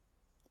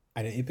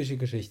Eine epische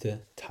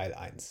Geschichte, Teil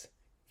 1.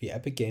 Wie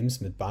Epic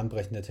Games mit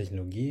bahnbrechender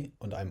Technologie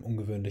und einem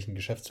ungewöhnlichen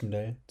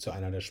Geschäftsmodell zu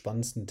einer der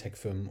spannendsten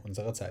Tech-Firmen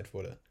unserer Zeit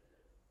wurde.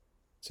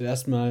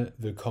 Zuerst mal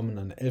willkommen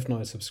an 11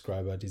 neue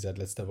Subscriber, die seit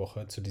letzter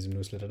Woche zu diesem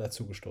Newsletter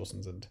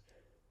dazugestoßen sind.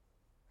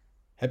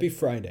 Happy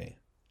Friday!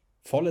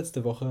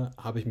 Vorletzte Woche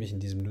habe ich mich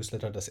in diesem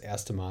Newsletter das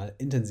erste Mal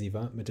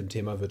intensiver mit dem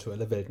Thema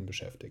virtuelle Welten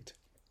beschäftigt.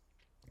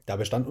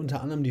 Dabei stand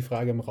unter anderem die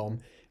Frage im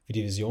Raum, wie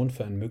die Vision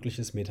für ein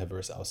mögliches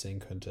Metaverse aussehen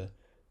könnte.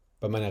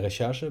 Bei meiner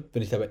Recherche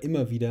bin ich dabei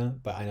immer wieder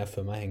bei einer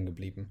Firma hängen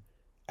geblieben: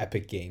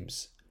 Epic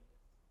Games.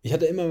 Ich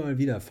hatte immer mal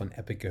wieder von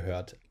Epic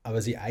gehört,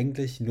 aber sie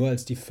eigentlich nur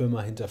als die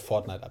Firma hinter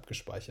Fortnite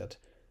abgespeichert.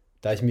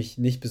 Da ich mich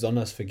nicht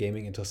besonders für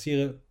Gaming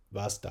interessiere,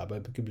 war es dabei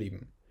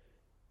geblieben.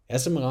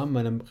 Erst im Rahmen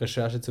meiner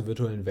Recherche zu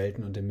virtuellen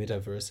Welten und dem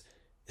Metaverse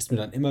ist mir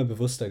dann immer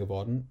bewusster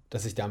geworden,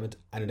 dass ich damit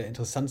eine der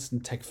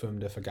interessantesten Tech-Firmen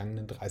der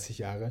vergangenen 30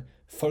 Jahre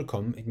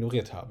vollkommen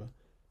ignoriert habe.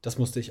 Das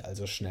musste ich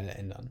also schnell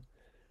ändern.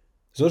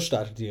 So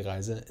startet die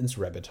Reise ins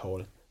Rabbit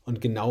Hole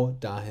und genau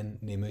dahin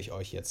nehme ich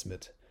euch jetzt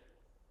mit.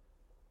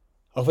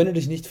 Auch wenn du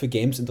dich nicht für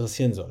Games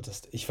interessieren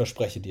solltest, ich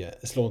verspreche dir,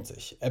 es lohnt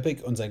sich,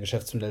 Epic und sein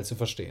Geschäftsmodell zu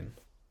verstehen.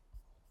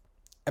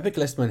 Epic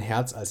lässt mein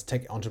Herz als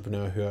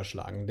Tech-Entrepreneur höher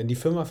schlagen, denn die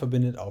Firma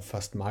verbindet auf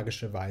fast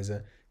magische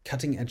Weise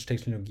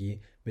Cutting-Edge-Technologie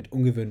mit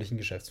ungewöhnlichen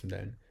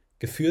Geschäftsmodellen.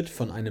 Geführt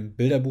von einem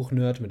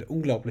Bilderbuch-Nerd mit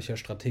unglaublicher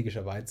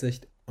strategischer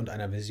Weitsicht und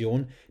einer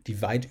Vision,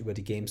 die weit über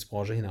die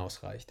Games-Branche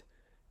hinausreicht.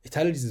 Ich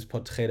teile dieses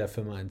Porträt der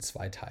Firma in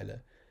 2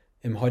 Teile.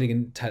 Im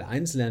heutigen Teil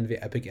 1 lernen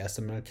wir Epic erst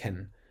einmal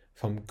kennen,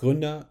 vom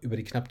Gründer über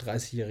die knapp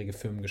 30-jährige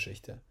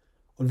Firmengeschichte.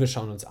 Und wir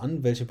schauen uns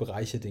an, welche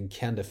Bereiche den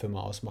Kern der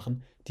Firma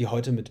ausmachen, die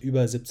heute mit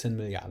über 17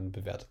 Milliarden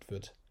bewertet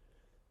wird.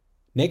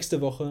 Nächste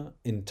Woche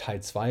in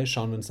Teil 2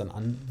 schauen wir uns dann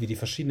an, wie die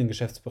verschiedenen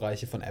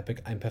Geschäftsbereiche von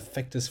Epic ein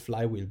perfektes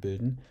Flywheel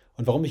bilden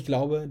und warum ich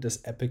glaube,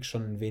 dass Epic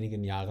schon in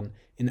wenigen Jahren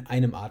in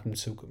einem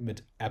Atemzug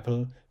mit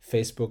Apple,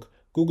 Facebook,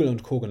 Google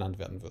und Co. genannt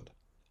werden wird.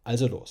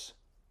 Also los!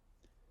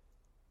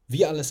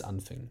 Wie alles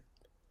anfing.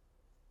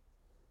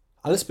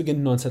 Alles beginnt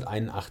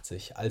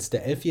 1981, als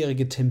der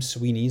 11-jährige Tim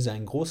Sweeney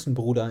seinen großen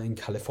Bruder in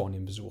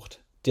Kalifornien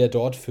besucht, der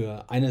dort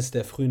für eines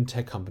der frühen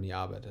Tech-Company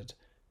arbeitet.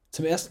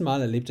 Zum ersten Mal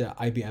erlebt er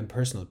IBM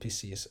Personal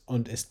PCs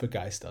und ist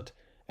begeistert.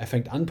 Er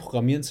fängt an,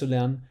 Programmieren zu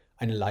lernen,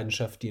 eine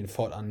Leidenschaft, die ihn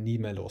fortan nie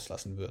mehr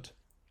loslassen wird.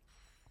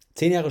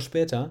 10 Jahre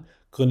später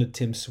gründet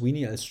Tim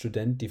Sweeney als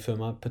Student die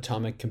Firma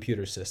Potomac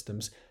Computer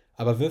Systems,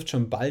 aber wirft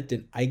schon bald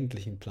den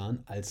eigentlichen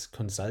Plan, als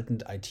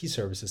Consultant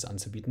IT-Services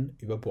anzubieten,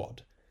 über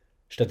Bord.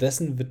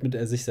 Stattdessen widmet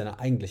er sich seiner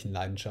eigentlichen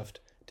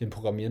Leidenschaft, dem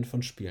Programmieren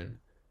von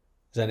Spielen.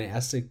 Seine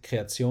erste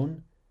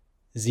Kreation?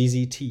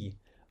 ZZT,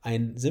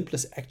 ein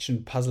simples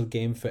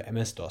Action-Puzzle-Game für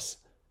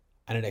MS-DOS.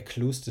 Einer der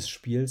Clous des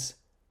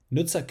Spiels: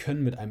 Nutzer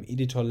können mit einem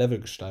Editor Level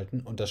gestalten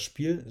und das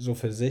Spiel so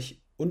für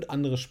sich und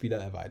andere Spieler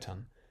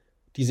erweitern.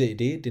 Diese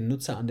Idee, den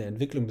Nutzer an der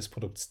Entwicklung des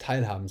Produkts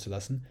teilhaben zu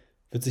lassen,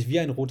 wird sich wie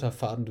ein roter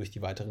Faden durch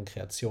die weiteren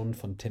Kreationen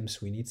von Tim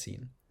Sweeney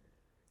ziehen.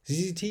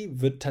 ZZT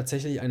wird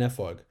tatsächlich ein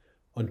Erfolg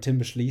und Tim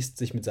beschließt,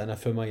 sich mit seiner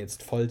Firma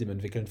jetzt voll dem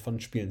Entwickeln von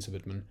Spielen zu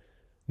widmen.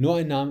 Nur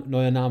ein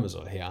neuer Name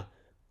soll her.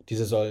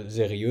 Dieser soll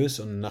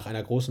seriös und nach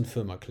einer großen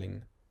Firma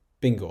klingen.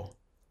 Bingo.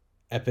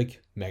 Epic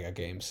Mega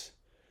Games.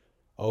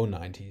 Oh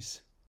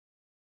 90s.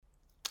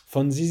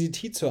 Von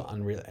ZZT zur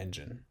Unreal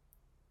Engine.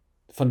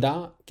 Von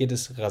da geht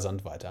es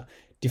rasant weiter.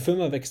 Die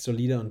Firma wächst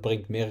solide und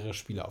bringt mehrere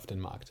Spiele auf den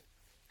Markt.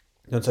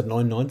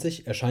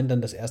 1999 erscheint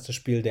dann das erste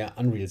Spiel der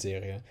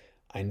Unreal-Serie,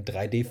 ein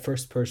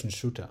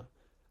 3D-First-Person-Shooter.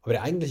 Aber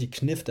der eigentliche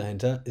Kniff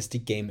dahinter ist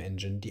die Game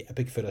Engine, die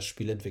Epic für das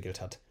Spiel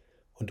entwickelt hat.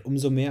 Und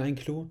umso mehr ein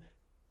Clou: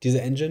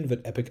 diese Engine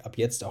wird Epic ab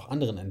jetzt auch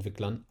anderen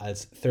Entwicklern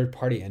als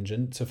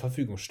Third-Party-Engine zur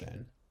Verfügung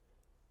stellen.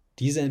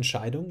 Diese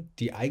Entscheidung,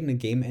 die eigene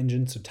Game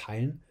Engine zu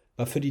teilen,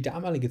 war für die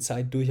damalige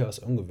Zeit durchaus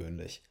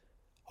ungewöhnlich.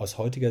 Aus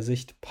heutiger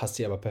Sicht passt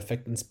sie aber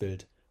perfekt ins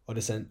Bild und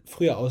ist ein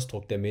früher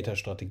Ausdruck der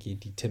Metastrategie,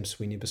 die Tim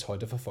Sweeney bis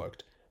heute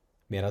verfolgt.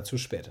 Mehr dazu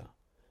später.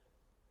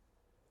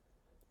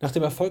 Nach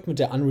dem Erfolg mit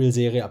der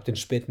Unreal-Serie ab den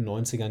späten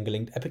 90ern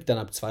gelingt Epic dann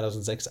ab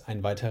 2006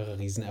 ein weiterer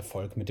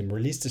Riesenerfolg mit dem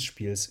Release des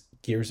Spiels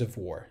Gears of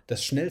War,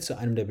 das schnell zu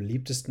einem der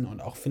beliebtesten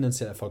und auch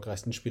finanziell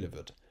erfolgreichsten Spiele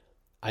wird.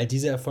 All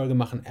diese Erfolge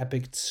machen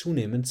Epic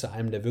zunehmend zu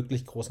einem der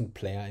wirklich großen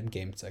Player im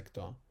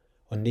Game-Sektor.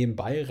 Und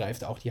nebenbei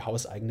reift auch die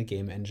hauseigene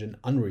Game Engine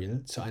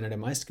Unreal zu einer der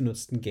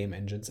meistgenutzten Game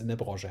Engines in der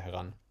Branche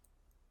heran.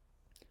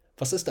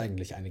 Was ist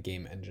eigentlich eine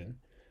Game Engine?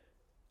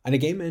 Eine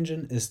Game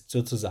Engine ist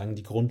sozusagen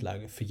die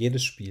Grundlage für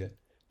jedes Spiel,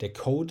 der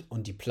Code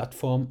und die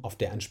Plattform, auf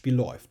der ein Spiel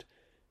läuft.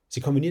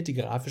 Sie kombiniert die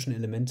grafischen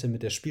Elemente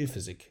mit der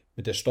Spielphysik,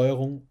 mit der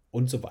Steuerung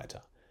und so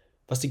weiter.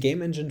 Was die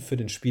Game Engine für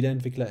den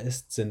Spieleentwickler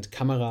ist, sind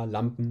Kamera,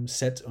 Lampen,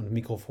 Set und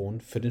Mikrofon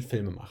für den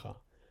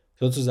Filmemacher.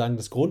 Sozusagen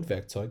das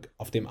Grundwerkzeug,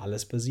 auf dem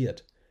alles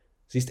basiert.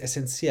 Sie ist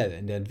essentiell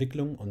in der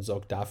Entwicklung und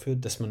sorgt dafür,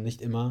 dass man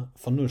nicht immer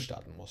von Null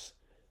starten muss.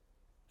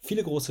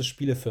 Viele große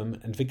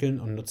Spielefirmen entwickeln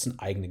und nutzen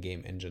eigene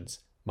Game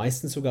Engines,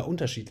 meistens sogar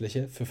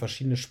unterschiedliche für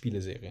verschiedene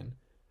Spieleserien.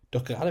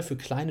 Doch gerade für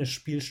kleine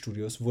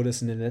Spielstudios wurde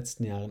es in den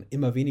letzten Jahren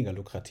immer weniger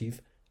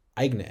lukrativ,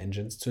 eigene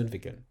Engines zu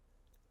entwickeln.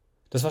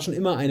 Das war schon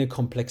immer eine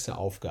komplexe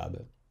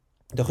Aufgabe.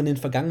 Doch in den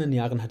vergangenen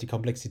Jahren hat die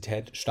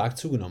Komplexität stark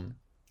zugenommen.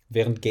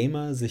 Während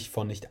Gamer sich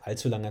vor nicht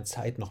allzu langer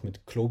Zeit noch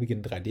mit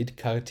klobigen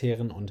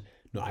 3D-Charakteren und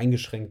nur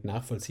eingeschränkt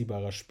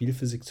nachvollziehbarer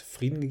Spielphysik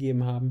zufrieden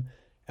gegeben haben,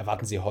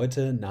 erwarten sie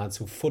heute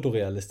nahezu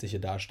fotorealistische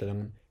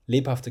Darstellungen,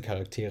 lebhafte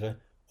Charaktere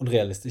und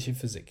realistische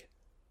Physik.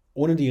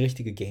 Ohne die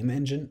richtige Game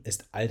Engine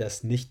ist all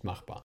das nicht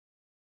machbar.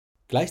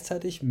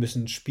 Gleichzeitig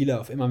müssen Spiele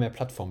auf immer mehr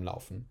Plattformen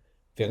laufen.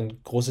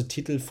 Während große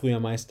Titel früher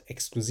meist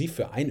exklusiv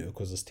für ein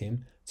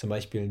Ökosystem, zum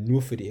Beispiel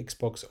nur für die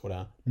Xbox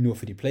oder nur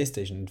für die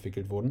PlayStation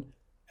entwickelt wurden,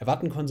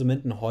 erwarten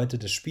Konsumenten heute,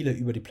 dass Spiele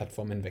über die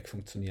Plattform hinweg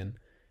funktionieren.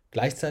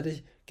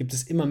 Gleichzeitig gibt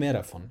es immer mehr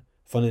davon,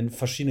 von den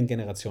verschiedenen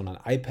Generationen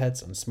an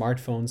iPads und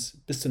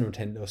Smartphones bis zur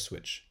Nintendo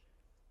Switch.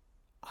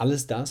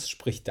 Alles das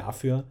spricht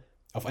dafür,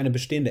 auf eine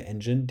bestehende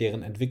Engine,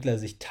 deren Entwickler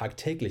sich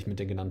tagtäglich mit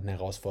den genannten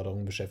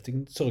Herausforderungen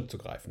beschäftigen,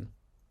 zurückzugreifen.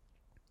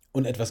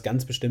 Und etwas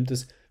ganz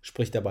Bestimmtes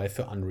spricht dabei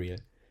für Unreal.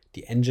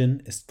 Die Engine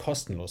ist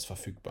kostenlos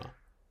verfügbar.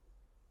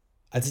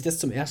 Als ich das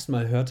zum ersten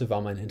Mal hörte,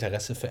 war mein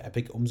Interesse für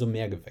Epic umso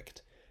mehr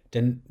geweckt.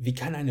 Denn wie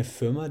kann eine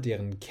Firma,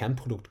 deren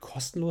Kernprodukt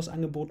kostenlos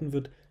angeboten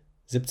wird,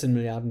 17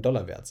 Milliarden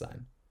Dollar wert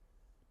sein?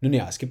 Nun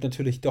ja, es gibt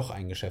natürlich doch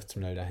ein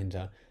Geschäftsmodell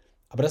dahinter,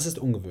 aber das ist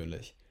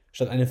ungewöhnlich.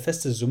 Statt eine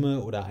feste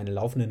Summe oder eine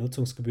laufende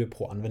Nutzungsgebühr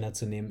pro Anwender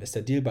zu nehmen, ist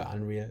der Deal bei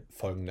Unreal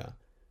folgender.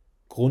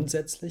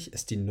 Grundsätzlich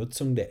ist die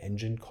Nutzung der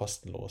Engine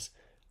kostenlos,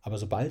 aber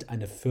sobald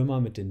eine Firma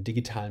mit den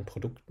digitalen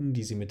Produkten,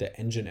 die sie mit der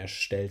Engine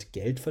erstellt,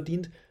 Geld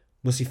verdient,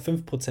 muss sie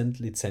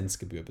 5%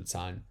 Lizenzgebühr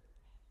bezahlen.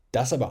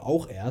 Das aber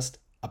auch erst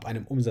ab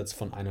einem Umsatz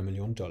von $1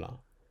 Million.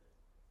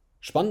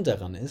 Spannend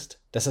daran ist,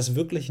 dass das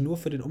wirklich nur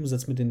für den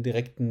Umsatz mit den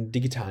direkten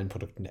digitalen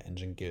Produkten der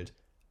Engine gilt,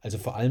 also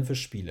vor allem für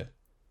Spiele.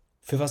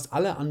 Für fast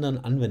alle anderen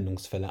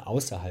Anwendungsfälle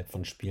außerhalb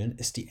von Spielen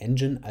ist die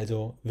Engine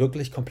also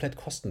wirklich komplett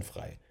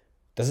kostenfrei.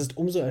 Das ist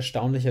umso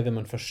erstaunlicher, wenn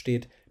man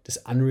versteht, dass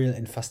Unreal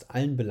in fast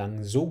allen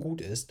Belangen so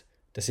gut ist,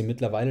 dass sie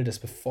mittlerweile das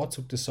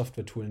bevorzugte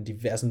Software-Tool in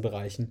diversen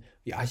Bereichen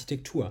wie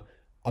Architektur,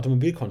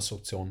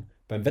 Automobilkonstruktion,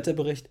 beim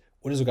Wetterbericht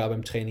oder sogar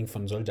beim Training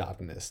von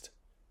Soldaten ist.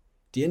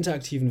 Die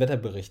interaktiven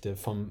Wetterberichte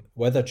vom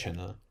Weather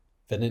Channel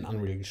werden in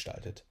Unreal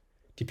gestaltet.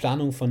 Die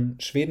Planung von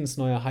Schwedens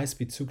neuer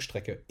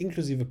Highspeed-Zugstrecke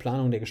inklusive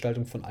Planung der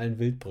Gestaltung von allen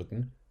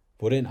Wildbrücken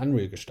wurde in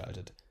Unreal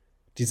gestaltet.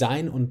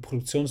 Design und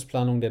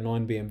Produktionsplanung der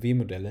neuen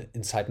BMW-Modelle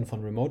in Zeiten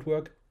von Remote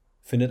Work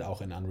findet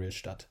auch in Unreal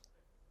statt.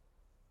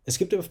 Es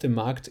gibt auf dem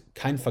Markt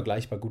kein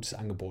vergleichbar gutes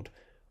Angebot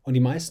und die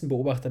meisten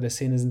Beobachter der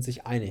Szene sind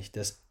sich einig,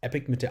 dass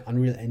Epic mit der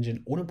Unreal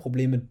Engine ohne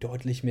Probleme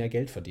deutlich mehr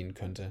Geld verdienen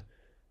könnte.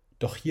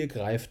 Doch hier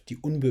greift die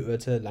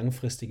unbeirrte,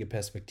 langfristige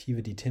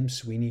Perspektive, die Tim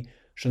Sweeney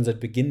schon seit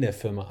Beginn der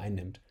Firma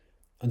einnimmt.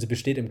 Und sie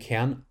besteht im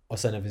Kern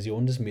aus seiner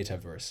Vision des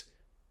Metaverse.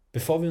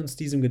 Bevor wir uns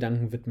diesem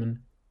Gedanken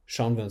widmen,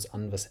 schauen wir uns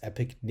an, was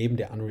Epic neben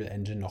der Unreal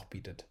Engine noch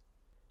bietet.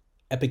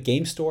 Epic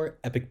Game Store,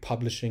 Epic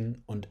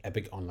Publishing und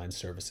Epic Online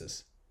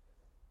Services.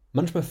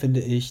 Manchmal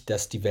finde ich,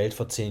 dass die Welt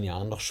vor 10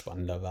 Jahren noch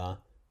spannender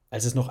war,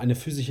 als es noch eine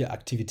physische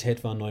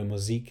Aktivität war, neue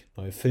Musik,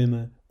 neue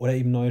Filme oder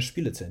eben neue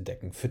Spiele zu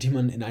entdecken, für die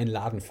man in einen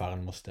Laden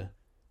fahren musste.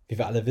 Wie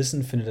wir alle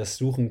wissen, findet das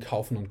Suchen,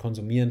 Kaufen und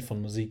Konsumieren von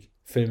Musik,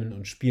 Filmen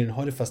und Spielen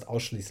heute fast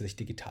ausschließlich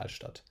digital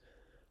statt.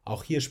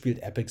 Auch hier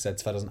spielt Epic seit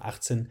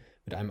 2018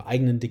 mit einem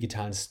eigenen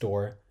digitalen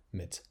Store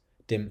mit,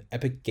 dem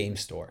Epic Game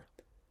Store.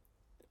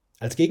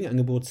 Als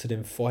Gegenangebot zu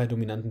dem vorher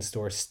dominanten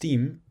Store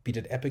Steam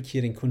bietet Epic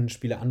hier den Kunden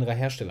Spiele anderer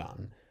Hersteller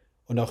an.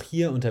 Und auch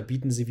hier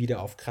unterbieten sie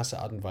wieder auf krasse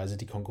Art und Weise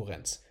die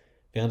Konkurrenz.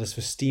 Während es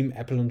für Steam,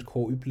 Apple und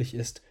Co. üblich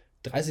ist,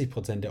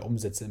 30% der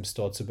Umsätze im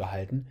Store zu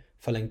behalten,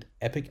 verlangt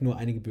Epic nur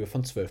eine Gebühr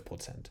von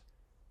 12%.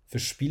 Für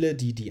Spiele,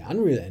 die die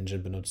Unreal Engine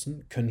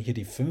benutzen, können hier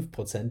die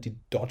 5%, die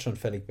dort schon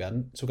fällig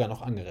werden, sogar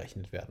noch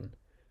angerechnet werden.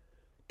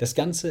 Das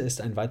Ganze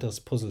ist ein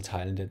weiteres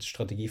Puzzleteil in der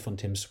Strategie von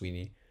Tim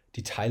Sweeney.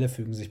 Die Teile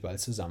fügen sich bald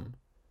zusammen.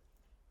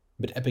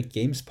 Mit Epic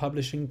Games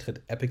Publishing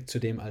tritt Epic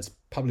zudem als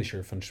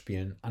Publisher von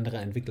Spielen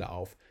anderer Entwickler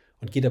auf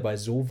und geht dabei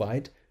so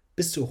weit,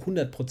 bis zu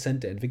 100%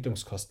 der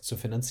Entwicklungskosten zu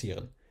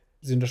finanzieren.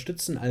 Sie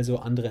unterstützen also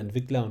andere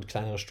Entwickler und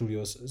kleinere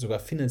Studios sogar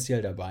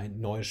finanziell dabei,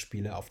 neue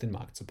Spiele auf den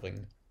Markt zu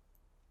bringen.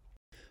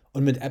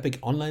 Und mit Epic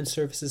Online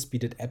Services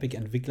bietet Epic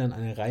Entwicklern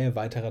eine Reihe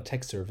weiterer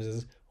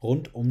Tech-Services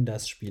rund um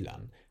das Spiel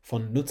an,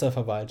 von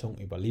Nutzerverwaltung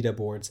über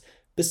Leaderboards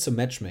bis zum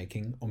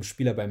Matchmaking, um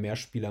Spieler bei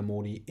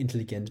Mehrspieler-Modi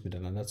intelligent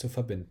miteinander zu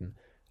verbinden.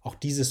 Auch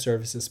diese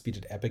Services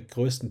bietet Epic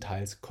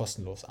größtenteils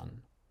kostenlos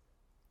an.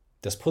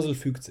 Das Puzzle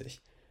fügt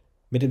sich.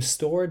 Mit dem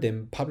Store,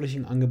 dem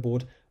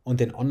Publishing-Angebot und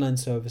den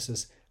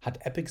Online-Services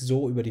hat Epic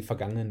so über die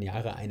vergangenen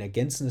Jahre ein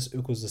ergänzendes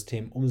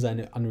Ökosystem um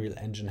seine Unreal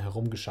Engine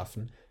herum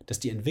geschaffen, das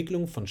die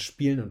Entwicklung von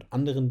Spielen und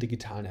anderen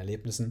digitalen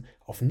Erlebnissen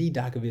auf nie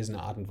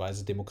dagewesene Art und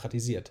Weise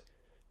demokratisiert,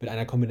 mit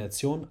einer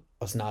Kombination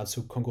aus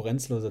nahezu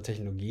konkurrenzloser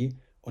Technologie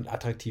und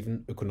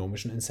attraktiven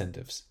ökonomischen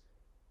Incentives.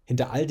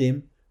 Hinter all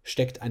dem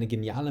steckt eine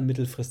geniale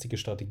mittelfristige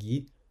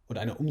Strategie und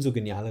eine umso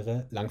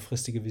genialere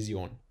langfristige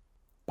Vision.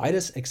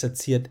 Beides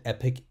exerziert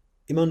Epic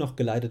immer noch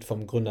geleitet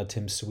vom Gründer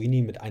Tim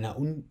Sweeney mit einer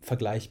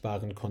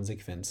unvergleichbaren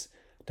Konsequenz.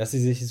 Dass sie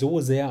sich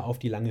so sehr auf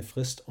die lange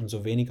Frist und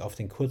so wenig auf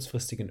den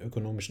kurzfristigen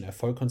ökonomischen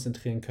Erfolg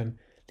konzentrieren können,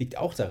 liegt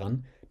auch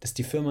daran, dass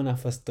die Firma nach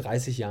fast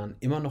 30 Jahren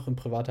immer noch in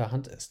privater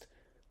Hand ist.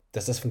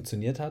 Dass das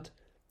funktioniert hat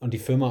und die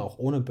Firma auch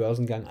ohne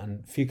Börsengang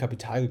an viel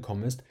Kapital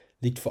gekommen ist,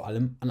 liegt vor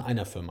allem an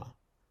einer Firma: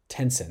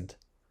 Tencent.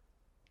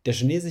 Der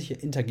chinesische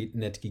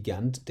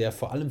Internetgigant, der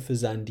vor allem für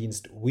seinen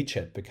Dienst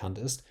WeChat bekannt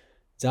ist,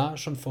 sah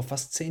schon vor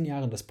fast 10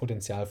 Jahren das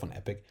Potenzial von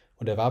Epic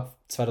und erwarb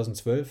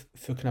 2012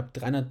 für knapp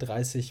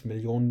 $330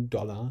 Millionen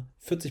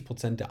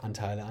 40% der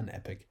Anteile an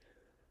Epic.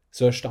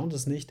 So erstaunt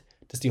es nicht,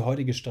 dass die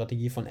heutige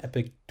Strategie von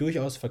Epic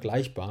durchaus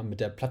vergleichbar mit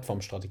der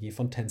Plattformstrategie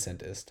von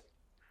Tencent ist.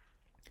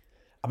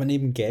 Aber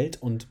neben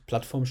Geld und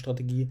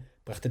Plattformstrategie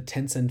brachte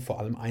Tencent vor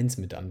allem eins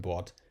mit an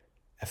Bord: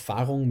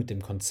 Erfahrung mit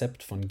dem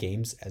Konzept von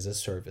Games as a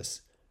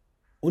Service.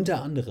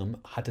 Unter anderem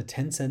hatte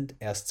Tencent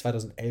erst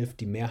 2011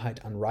 die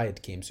Mehrheit an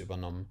Riot Games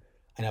übernommen,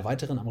 einer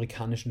weiteren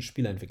amerikanischen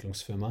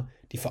Spieleentwicklungsfirma,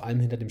 die vor allem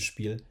hinter dem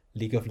Spiel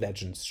League of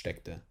Legends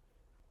steckte.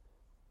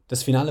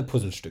 Das finale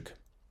Puzzlestück.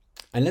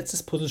 Ein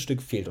letztes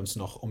Puzzlestück fehlt uns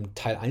noch, um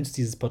Teil 1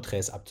 dieses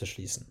Porträts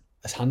abzuschließen.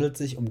 Es handelt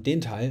sich um den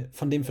Teil,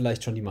 von dem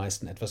vielleicht schon die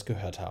meisten etwas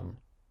gehört haben: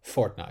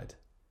 Fortnite.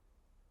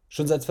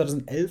 Schon seit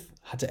 2011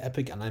 hatte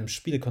Epic an einem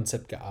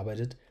Spielekonzept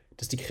gearbeitet,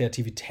 das die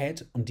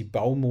Kreativität und die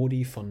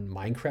Baumodi von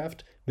Minecraft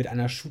mit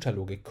einer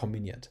Shooter-Logik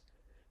kombiniert.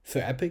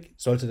 Für Epic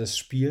sollte das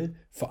Spiel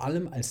vor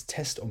allem als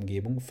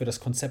Testumgebung für das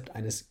Konzept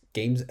eines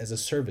Games as a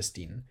Service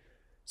dienen.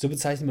 So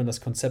bezeichnet man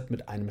das Konzept,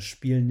 mit einem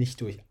Spiel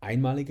nicht durch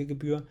einmalige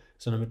Gebühr,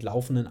 sondern mit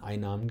laufenden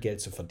Einnahmen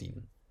Geld zu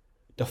verdienen.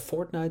 Doch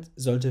Fortnite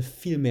sollte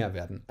viel mehr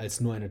werden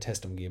als nur eine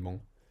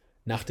Testumgebung.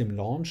 Nach dem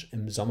Launch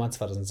im Sommer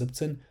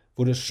 2017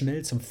 wurde es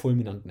schnell zum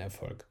fulminanten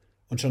Erfolg.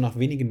 Und schon nach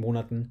wenigen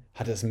Monaten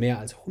hatte es mehr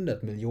als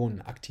 100 Millionen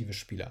aktive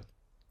Spieler.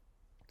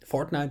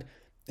 Fortnite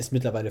ist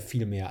mittlerweile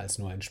viel mehr als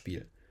nur ein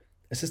Spiel.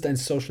 Es ist ein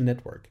Social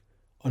Network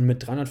und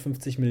mit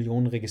 350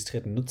 Millionen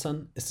registrierten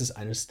Nutzern ist es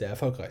eines der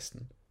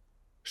erfolgreichsten.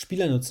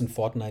 Spieler nutzen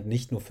Fortnite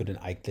nicht nur für den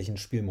eigentlichen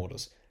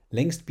Spielmodus.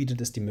 Längst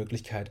bietet es die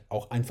Möglichkeit,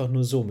 auch einfach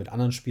nur so mit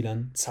anderen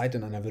Spielern Zeit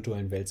in einer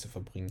virtuellen Welt zu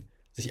verbringen,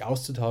 sich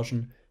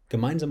auszutauschen,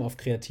 gemeinsam auf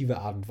kreative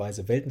Art und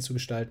Weise Welten zu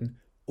gestalten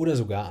oder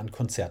sogar an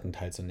Konzerten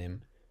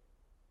teilzunehmen.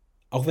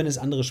 Auch wenn es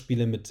andere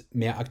Spiele mit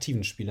mehr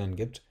aktiven Spielern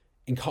gibt,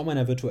 in kaum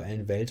einer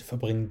virtuellen Welt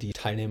verbringen die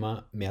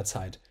Teilnehmer mehr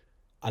Zeit.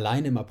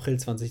 Allein im April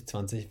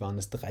 2020 waren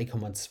es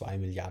 3,2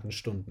 Milliarden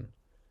Stunden.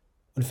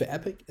 Und für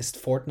Epic ist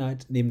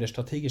Fortnite neben der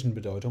strategischen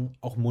Bedeutung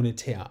auch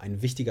monetär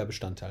ein wichtiger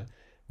Bestandteil.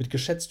 Mit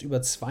geschätzt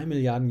über 2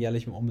 Milliarden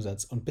jährlichem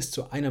Umsatz und bis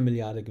zu 1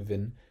 Milliarde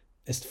Gewinn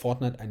ist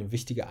Fortnite eine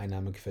wichtige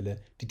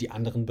Einnahmequelle, die die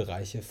anderen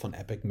Bereiche von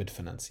Epic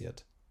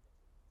mitfinanziert.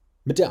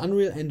 Mit der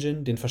Unreal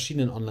Engine, den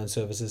verschiedenen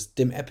Online-Services,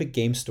 dem Epic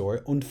Game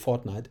Store und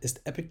Fortnite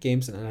ist Epic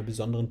Games in einer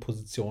besonderen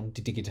Position,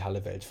 die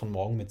digitale Welt von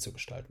morgen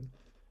mitzugestalten.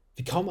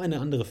 Wie kaum eine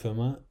andere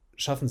Firma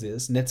schaffen sie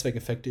es,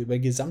 Netzwerkeffekte über ihr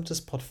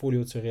gesamtes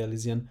Portfolio zu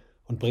realisieren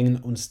und bringen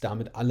uns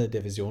damit alle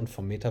der Vision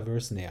vom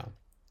Metaverse näher.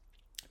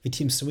 Wie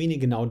Team Sweeney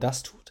genau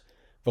das tut,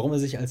 warum er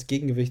sich als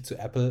Gegengewicht zu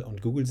Apple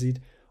und Google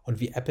sieht und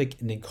wie Epic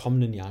in den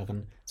kommenden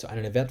Jahren zu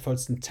einer der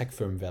wertvollsten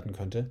Tech-Firmen werden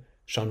könnte,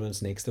 schauen wir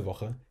uns nächste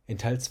Woche in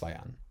Teil 2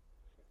 an.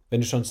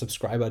 Wenn du schon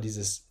Subscriber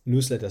dieses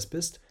Newsletters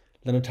bist,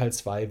 landet Teil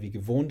 2 wie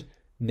gewohnt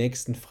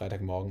nächsten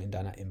Freitagmorgen in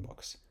deiner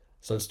Inbox.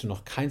 Sollst du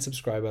noch kein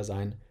Subscriber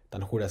sein,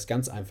 dann hol das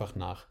ganz einfach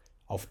nach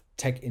auf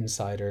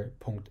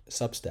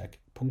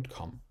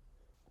techinsider.substack.com.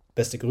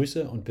 Beste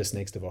Grüße und bis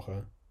nächste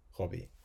Woche, Robby.